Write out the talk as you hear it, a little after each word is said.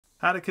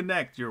How to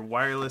connect your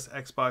wireless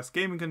Xbox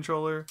gaming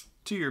controller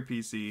to your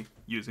PC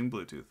using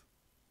Bluetooth.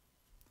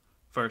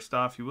 First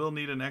off, you will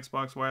need an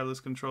Xbox wireless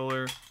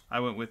controller. I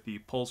went with the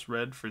Pulse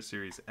Red for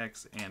Series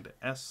X and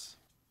S.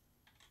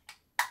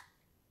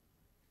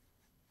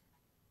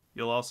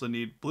 You'll also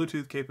need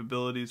Bluetooth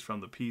capabilities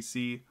from the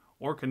PC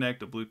or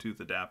connect a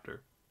Bluetooth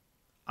adapter.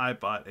 I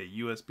bought a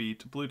USB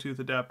to Bluetooth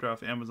adapter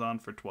off Amazon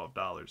for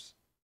 $12.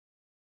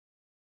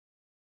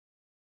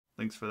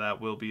 Links for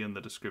that will be in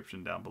the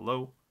description down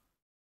below.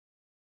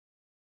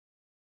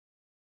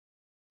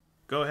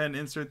 Go ahead and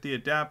insert the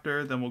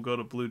adapter, then we'll go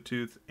to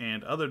Bluetooth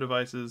and other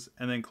devices,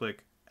 and then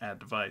click Add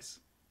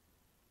Device.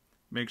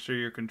 Make sure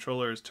your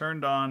controller is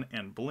turned on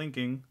and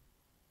blinking.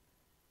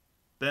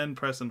 Then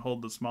press and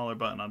hold the smaller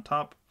button on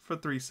top for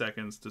 3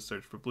 seconds to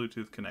search for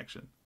Bluetooth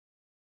connection.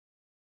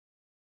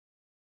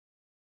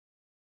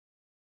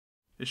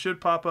 It should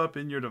pop up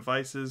in your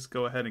devices.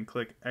 Go ahead and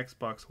click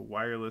Xbox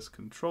Wireless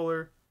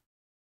Controller,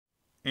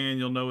 and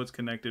you'll know it's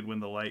connected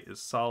when the light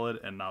is solid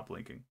and not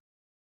blinking.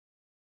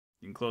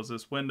 You can close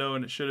this window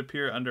and it should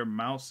appear under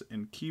Mouse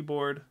and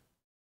Keyboard.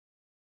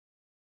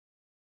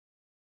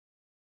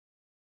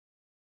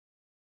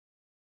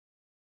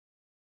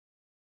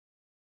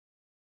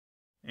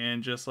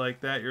 And just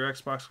like that, your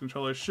Xbox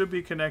controller should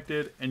be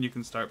connected and you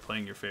can start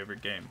playing your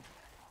favorite game.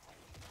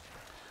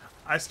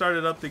 I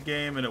started up the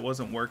game and it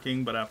wasn't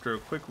working, but after a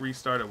quick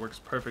restart it works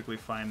perfectly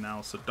fine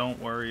now, so don't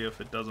worry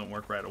if it doesn't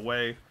work right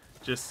away.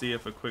 Just see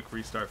if a quick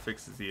restart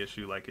fixes the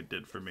issue like it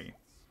did for me.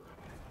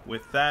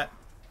 With that,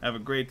 have a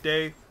great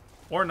day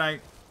or night,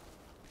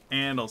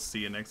 and I'll see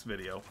you next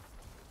video.